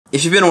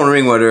If you've been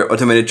wondering whether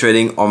automated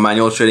trading or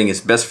manual trading is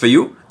best for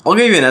you, I'll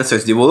give you an answer.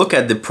 We'll look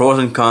at the pros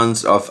and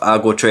cons of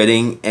algo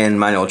trading and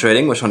manual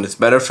trading, which one is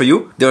better for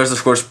you. There's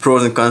of course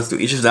pros and cons to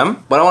each of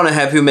them, but I want to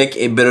help you make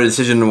a better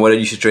decision on whether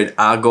you should trade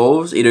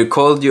algos, either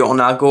code your own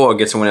algo or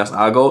get someone else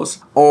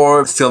algos,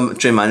 or still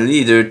trade manually,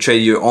 either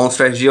trade your own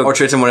strategy or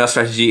trade someone else's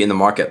strategy in the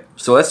market.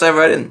 So let's dive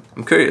right in.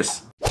 I'm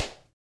curious.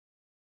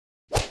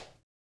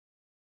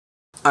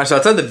 Alright, so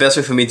I thought the best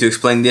way for me to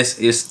explain this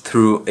is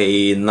through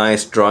a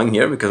nice drawing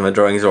here, because my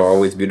drawings are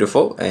always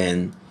beautiful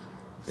and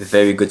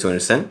very good to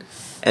understand.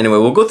 Anyway,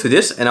 we'll go through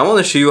this and I want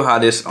to show you how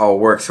this all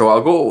works. So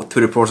I'll go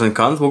through the pros and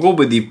cons. We'll go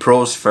with the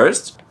pros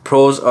first.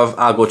 Pros of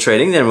algo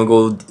trading, then we'll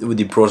go with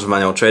the pros of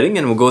manual trading,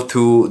 and we'll go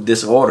through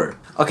this order.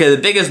 Okay,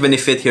 the biggest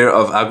benefit here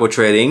of algo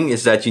trading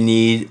is that you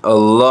need a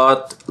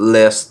lot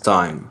less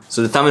time.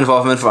 So the time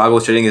involvement for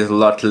algo trading is a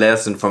lot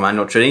less than for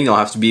manual trading. You don't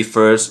have to be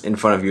first in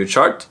front of your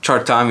chart.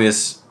 Chart time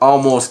is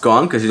almost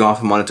gone because you don't have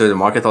to monitor the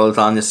market all the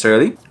time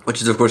necessarily,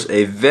 which is of course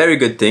a very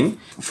good thing.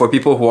 For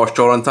people who are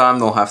short on time,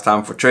 don't have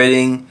time for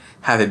trading,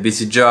 have a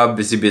busy job,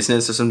 busy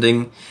business or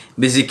something,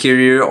 busy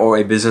career, or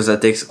a business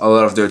that takes a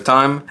lot of their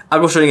time,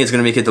 algo trading is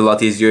going to make it a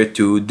lot easier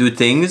to do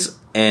things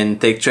and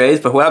take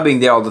trades, but without being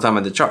there all the time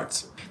at the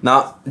charts.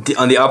 Now,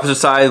 on the opposite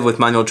side with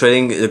manual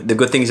trading, the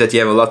good thing is that you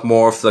have a lot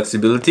more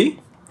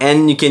flexibility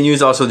and you can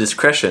use also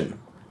discretion.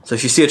 So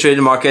if you see a trade in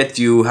the market,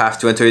 you have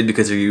to enter it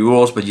because of your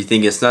rules, but you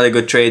think it's not a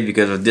good trade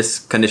because of this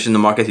condition in the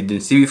market you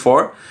didn't see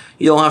before,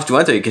 you don't have to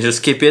enter. You can just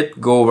skip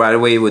it, go right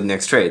away with the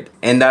next trade.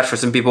 And that for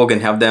some people can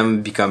help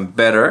them become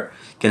better,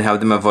 can help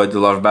them avoid a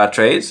lot of bad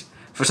trades.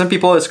 For some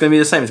people, it's going to be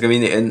the same. It's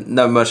going to be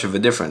not much of a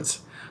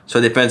difference. So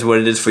it depends what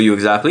it is for you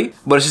exactly.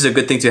 But it's just a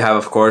good thing to have,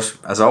 of course,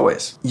 as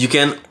always. You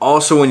can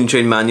also, when you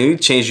trade manually,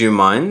 change your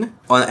mind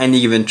on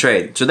any given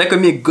trade. So that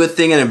could be a good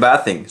thing and a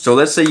bad thing. So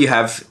let's say you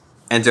have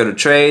entered a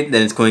trade,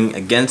 then it's going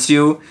against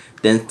you,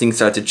 then things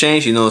start to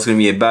change. You know it's going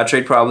to be a bad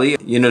trade probably.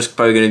 You know it's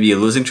probably going to be a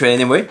losing trade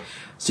anyway.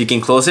 So you can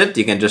close it,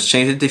 you can just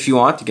change it if you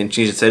want, you can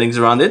change the settings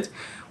around it.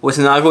 With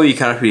an algo, you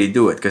cannot really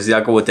do it because the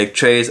algo will take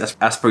trades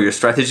as per your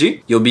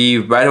strategy. You'll be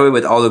right away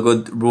with all the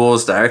good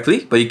rules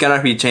directly, but you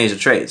cannot really change the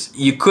trades.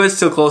 You could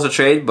still close the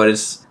trade, but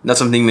it's not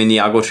something many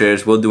algo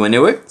traders will do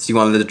anyway. So you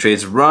want to let the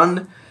trades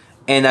run,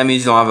 and that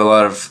means you don't have a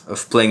lot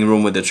of playing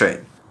room with the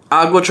trade.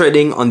 Algo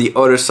trading on the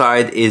other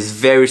side is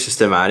very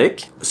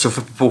systematic. So for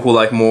people who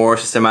like more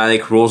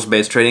systematic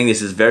rules-based trading,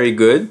 this is very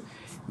good.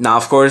 Now,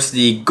 of course,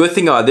 the good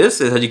thing about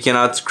this is that you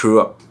cannot screw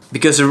up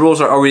because the rules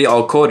are already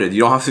all coded.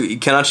 You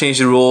cannot change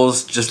the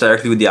rules just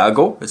directly with the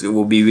algo. It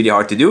will be really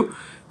hard to do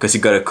because you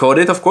gotta code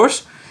it, of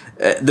course.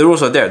 The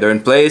rules are there, they're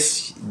in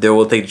place. They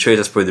will take the trades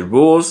as per the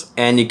rules,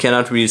 and you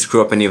cannot really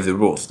screw up any of the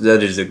rules.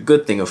 That is a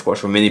good thing, of course,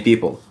 for many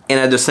people. And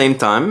at the same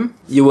time,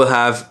 you will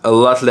have a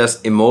lot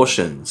less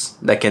emotions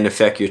that can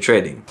affect your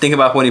trading. Think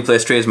about when you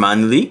place trades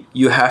manually,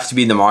 you have to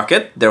be in the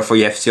market, therefore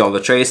you have to see all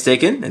the trades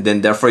taken, and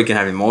then therefore you can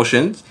have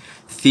emotions,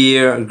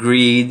 fear,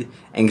 greed,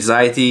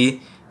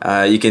 anxiety.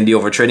 You can be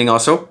over trading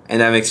also,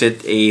 and that makes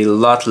it a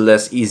lot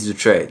less easy to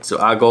trade. So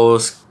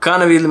algos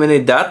kind of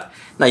eliminate that.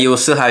 Now you will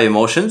still have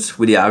emotions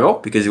with the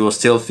algo because you will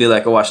still feel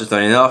like, oh, I should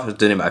turn it off, I should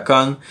turn it back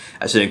on,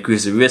 I should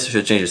increase the risk, I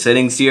should change the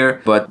settings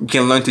here. But you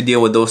can learn to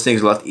deal with those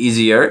things a lot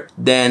easier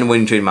than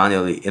when you trade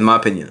manually, in my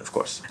opinion, of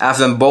course. I've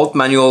done both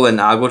manual and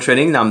algo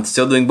trading. Now I'm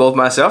still doing both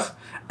myself.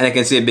 And I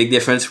can see a big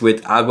difference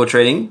with algo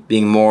trading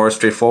being more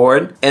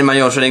straightforward and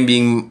manual trading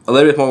being a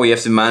little bit more where you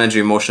have to manage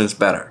your emotions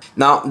better.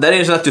 Now, that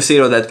is not to say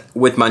though that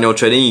with manual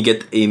trading, you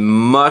get a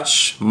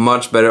much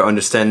better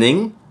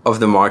understanding of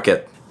the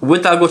market.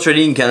 With algo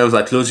trading, you kind of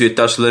like lose your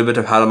touch a little bit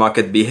of how the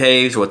market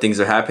behaves, what things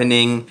are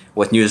happening,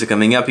 what news are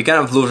coming up. You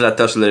kind of lose that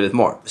touch a little bit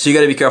more. So you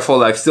gotta be careful,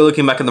 like still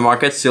looking back at the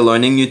market, still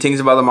learning new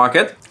things about the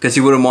market, because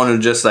you wouldn't want to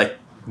just like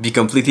be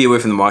completely away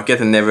from the market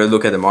and never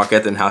look at the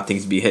market and how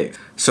things behave.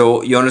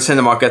 So you understand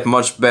the market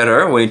much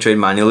better when you trade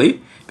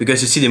manually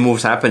because you see the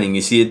moves happening,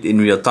 you see it in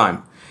real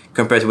time.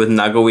 Compared to with an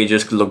algo where you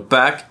just look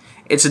back,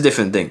 it's a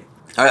different thing.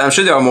 I'm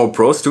sure there are more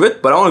pros to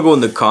it, but I want to go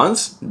in the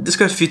cons,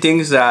 discuss a few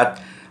things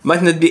that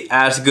might not be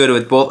as good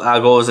with both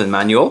algos and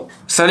manual.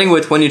 Starting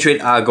with when you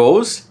trade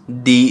algos,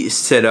 the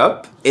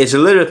setup is a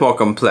little bit more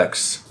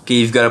complex. Okay,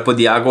 you've got to put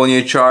the algo on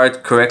your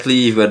chart correctly,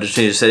 you've got to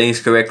change the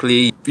settings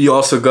correctly. You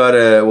also got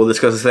to, we'll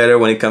discuss this later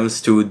when it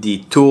comes to the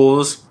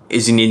tools,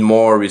 is you need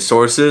more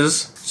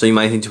resources. So you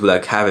might need to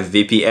like have a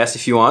VPS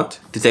if you want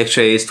to take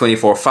trades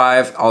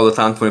 24/5 all the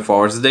time, 24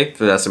 hours a day.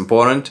 So that's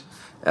important.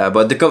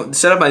 But the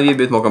setup might be a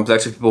bit more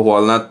complex for people who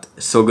are not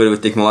so good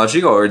with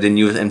technology or didn't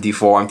use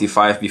MT4,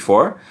 MT5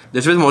 before.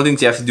 There's a bit more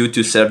things you have to do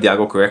to set up the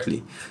algo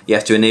correctly. You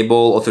have to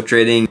enable auto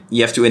trading.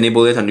 You have to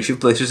enable it on a few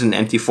places in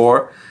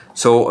MT4.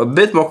 So a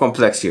bit more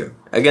complex here.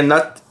 Again,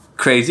 not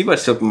crazy, but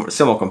still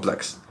more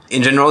complex.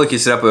 In general, you can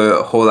set up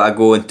a whole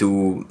algo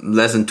into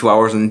less than 2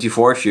 hours on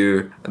NT4 if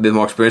you're a bit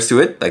more experienced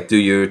to it. Like do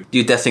your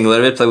testing a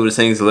little bit, play with the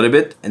settings a little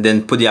bit, and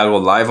then put the algo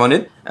live on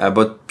it.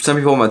 But some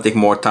people might take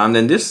more time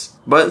than this.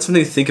 But it's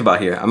something to think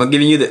about here. I'm not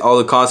giving you all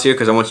the cons here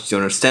because I want you to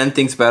understand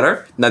things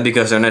better. Not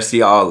because they're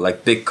necessarily all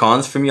like big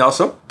cons for me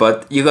also,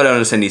 but you gotta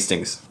understand these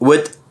things.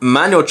 With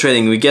manual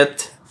trading, we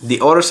get the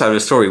other side of the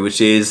story,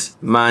 which is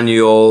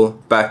manual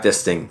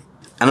backtesting.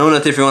 I know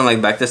not everyone like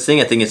backtesting.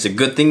 I think it's a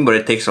good thing, but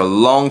it takes a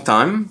long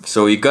time.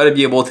 So you gotta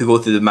be able to go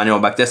through the manual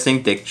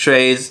backtesting, take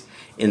trades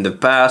in the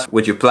past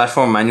with your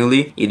platform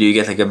manually. Either you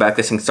get like a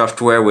backtesting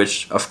software,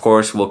 which of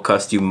course will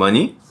cost you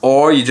money,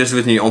 or you just do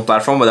it in your own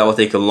platform, but that will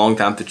take a long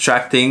time to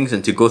track things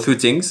and to go through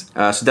things.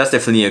 So that's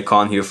definitely a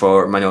con here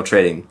for manual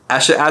trading. I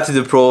should add to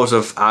the pros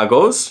of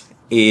algos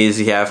is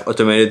you have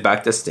automated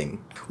backtesting,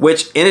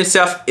 which in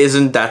itself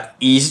isn't that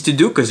easy to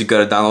do because you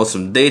gotta download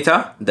some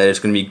data that is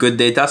gonna be good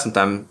data,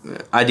 sometimes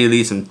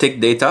ideally some thick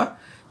data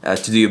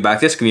to do your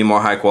backtest, can be more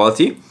high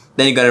quality.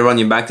 Then you gotta run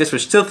your backtest,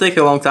 which still take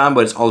a long time,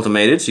 but it's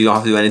automated, so you don't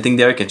have to do anything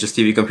there. You can just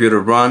leave your computer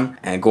run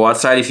and go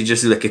outside. If you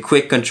just do like a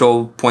quick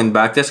control point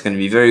backtest, it's gonna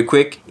be very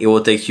quick. It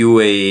will take you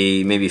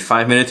maybe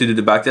 5 minutes to do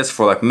the backtest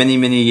for like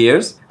many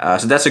years.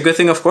 So that's a good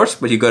thing, of course,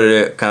 but you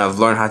gotta kind of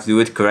learn how to do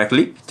it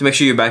correctly to make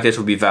sure your backtest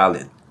will be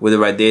valid, with the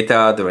right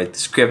data, the right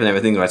script and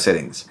everything, the right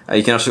settings.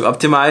 You can also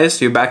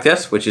optimize your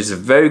backtest, which is a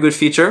very good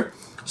feature.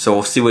 So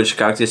we'll see which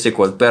characteristic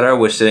works better,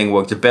 which setting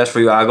works the best for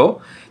your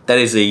algo. That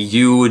is a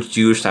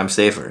huge time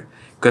saver.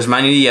 Because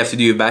manually you have to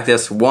do your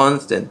backtest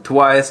once, then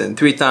twice, and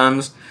 3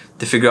 times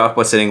to figure out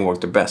what setting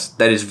worked the best.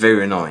 That is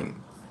very annoying.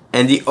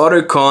 And the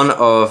other con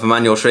of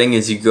manual trading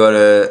is you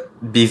gotta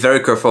be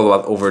very careful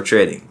about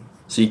overtrading.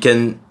 So you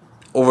can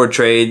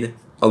overtrade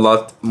a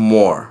lot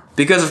more.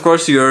 Because of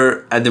course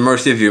you're at the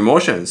mercy of your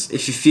emotions.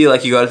 If you feel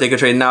like you gotta take a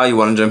trade now, you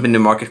wanna jump in the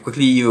market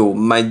quickly, you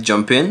might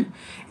jump in.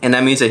 And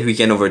that means that we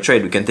can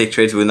overtrade. We can take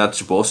trades we're not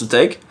supposed to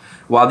take.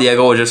 While the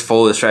algo will just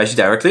follow the strategy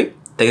directly,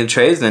 take the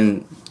trades,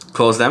 then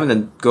close them and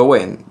then go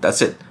away, and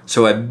that's it.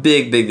 So a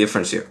big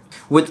difference here.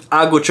 With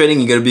algo trading,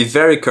 you gotta be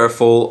very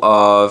careful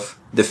of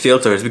the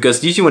filters,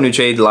 because usually when we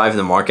trade live in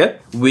the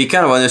market, we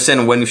kind of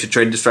understand when we should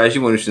trade the strategy,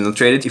 when we should not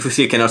trade it. If we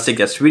see a candlestick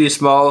that's really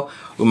small,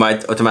 we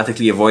might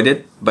automatically avoid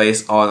it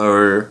based on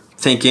our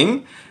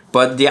thinking,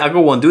 but the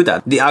algo won't do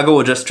that. The algo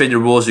will just trade the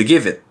rules you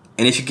give it.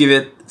 And if you give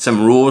it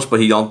some rules,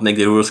 but you don't make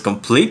the rules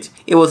complete,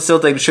 it will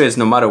still take the trades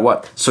no matter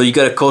what. So you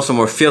gotta call some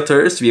more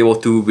filters to be able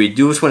to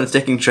reduce when it's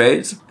taking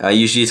trades.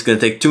 Usually it's gonna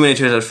take too many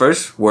trades at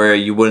first, where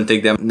you wouldn't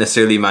take them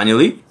necessarily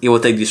manually. It will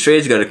take these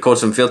trades, you gotta call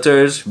some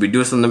filters,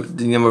 reduce the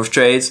number of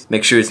trades,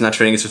 make sure it's not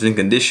trading in certain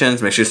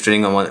conditions, make sure it's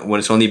trading on when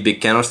it's only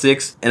big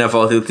candlesticks, and a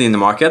volatility in the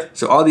market.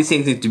 So all these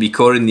things need to be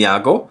coded in the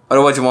algo.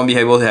 Otherwise you won't be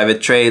able to have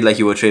it trade like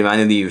you would trade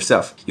manually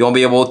yourself. You won't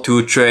be able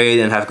to trade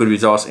and have good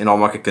results in all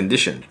market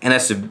conditions. And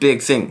that's a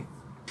big thing.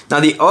 Now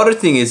the other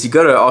thing is you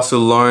gotta also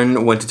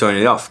learn when to turn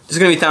it off. There's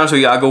gonna be times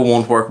where your algo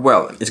won't work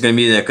well. It's gonna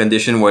be in a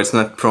condition where it's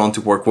not prone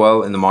to work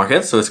well in the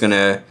market, so it's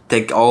gonna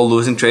take all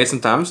losing trades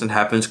sometimes, and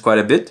happens quite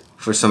a bit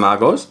for some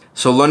algos.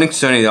 So learning to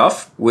turn it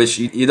off, which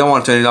you don't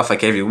want to turn it off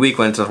like every week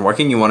when it's not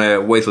working. You want to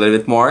wait a little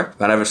bit more. You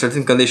gotta have a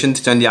certain condition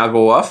to turn the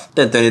algo off,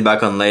 then turn it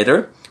back on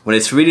later. When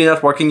it's really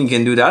not working, you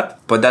can do that,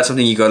 but that's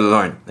something you gotta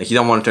learn. Like you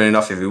don't want to turn it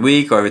off every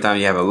week or every time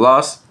you have a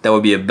loss. That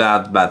would be a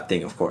bad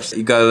thing, of course.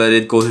 You gotta let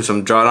it go through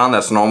some drawdown,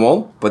 that's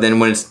normal. But then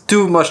when it's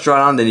too much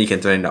drawdown, then you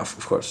can turn it off,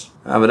 of course.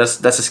 But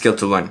that's a skill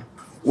to learn.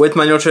 With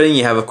manual trading,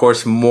 you have, of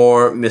course,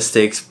 more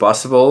mistakes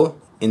possible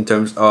in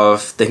terms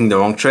of taking the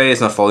wrong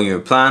trades, not following your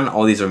plan.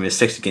 All these are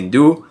mistakes you can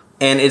do.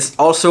 And it's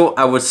also,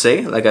 I would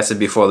say, like I said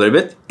before a little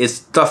bit, it's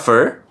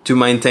tougher to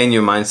maintain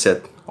your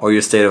mindset or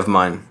your state of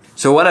mind.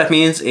 So what that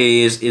means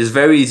is it's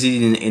very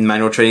easy in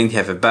manual trading to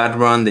have a bad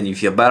run, then you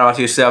feel bad about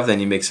yourself, then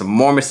you make some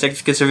more mistakes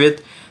because of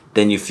it,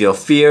 then you feel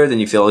fear, then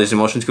you feel all these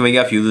emotions coming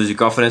up, you lose your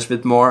confidence a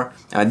bit more.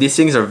 These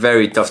things are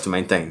very tough to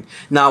maintain.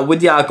 Now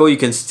with the algo, you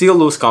can still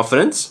lose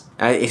confidence.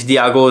 If the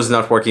algo is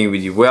not working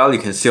really well, you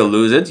can still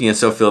lose it. You can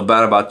still feel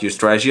bad about your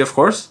strategy, of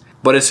course,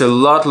 but it's a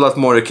lot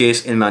more the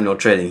case in manual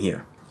trading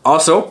here.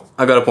 Also,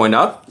 I gotta point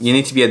out, you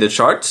need to be at the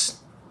charts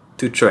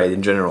to trade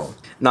in general.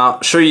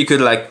 Now, sure, you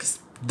could like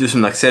do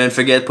some like set and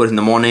forget, put it in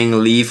the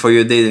morning, leave for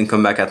your day, then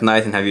come back at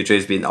night and have your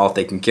trades being all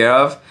taken care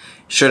of.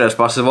 Sure, that's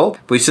possible,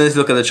 but you still need to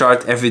look at the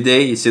chart every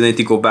day. You still need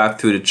to go back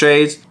to the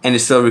trades, and it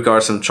still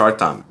requires some chart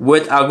time.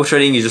 With algo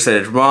trading, you just let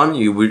it run.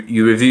 You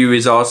review your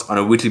results on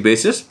a weekly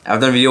basis.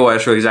 I've done a video where I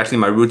show exactly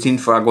my routine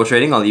for algo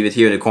trading. I'll leave it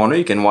here in the corner.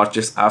 You can watch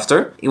this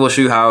after. It will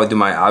show you how I do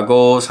my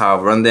algos, how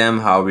I run them,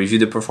 how I review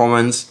the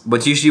performance.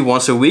 But usually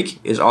once a week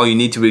is all you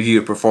need to review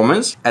your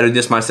performance. I do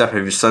this myself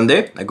every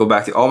Sunday. I go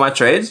back to all my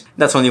trades.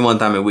 That's only one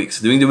time a week.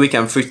 So during the week,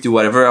 I'm free to do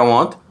whatever I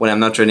want when I'm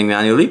not trading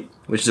manually,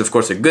 which is of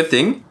course a good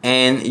thing,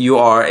 and you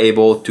are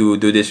able to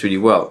do this really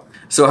well.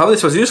 So how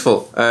this was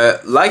useful?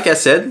 Like I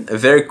said, a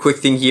very quick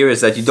thing here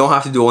is that you don't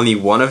have to do only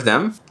one of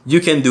them. You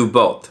can do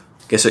both.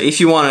 Okay, so if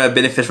you want to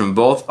benefit from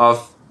both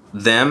of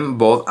them,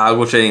 both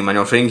algo trading and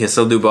manual trading. You can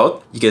still do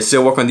both. You can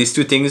still work on these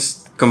two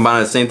things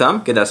combined at the same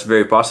time. Okay, that's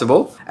very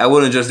possible. I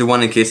wouldn't just do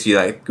one in case you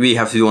like really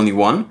have to do only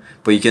one,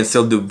 but you can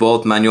still do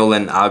both manual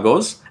and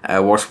algos.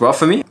 Works well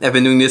for me. I've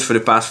been doing this for the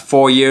past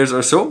 4 years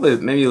or so,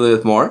 maybe a little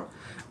bit more,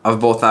 of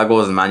both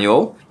algos and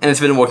manual, and it's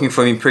been working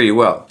for me pretty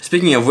well.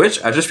 Speaking of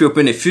which, I just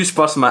reopened a few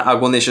spots in my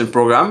Algo Nation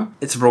program.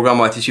 It's a program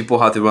where I teach people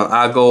how to run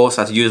algos,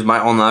 how to use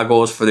my own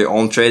algos for their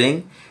own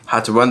trading,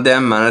 how to run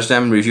them, manage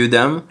them, review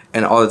them,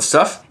 and all that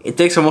stuff. It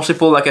takes for most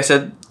people, like I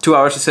said, 2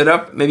 hours to set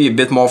up, maybe a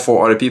bit more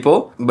for other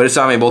people, but it's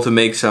how I'm able to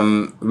make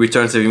some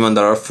returns every month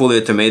that are fully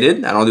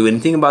automated. I don't do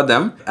anything about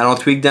them. I don't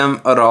tweak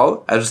them at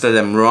all. I just let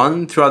them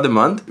run throughout the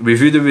month,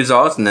 review the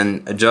results, and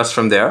then adjust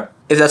from there.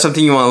 If that's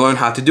something you want to learn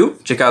how to do,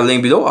 check out the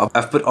link below.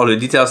 I've put all the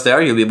details there.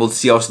 You'll be able to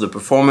see also the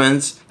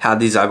performance, how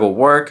these algos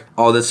work,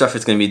 all that stuff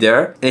is going to be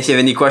there. And if you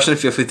have any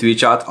questions, feel free to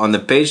reach out on the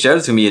page there.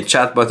 There's going to be a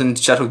chat button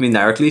to chat with me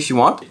directly if you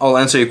want. I'll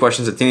answer your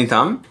questions at any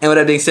time. And with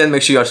that being said,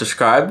 make sure you are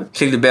subscribed.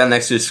 Click the bell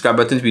next to the subscribe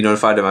button to be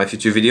notified of my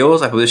future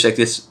videos. I publish like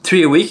this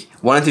 3 a week,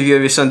 1 interview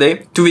every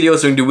Sunday, 2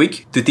 videos during the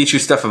week to teach you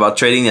stuff about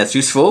trading that's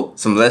useful,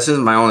 some lessons,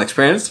 my own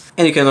experience,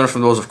 and you can learn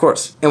from those, of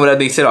course. And with that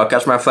being said, I'll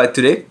catch my flight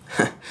today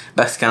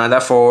back to Canada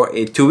for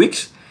 2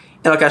 weeks.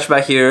 And I'll catch you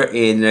back here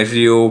in the next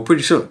video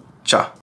pretty soon. Ciao.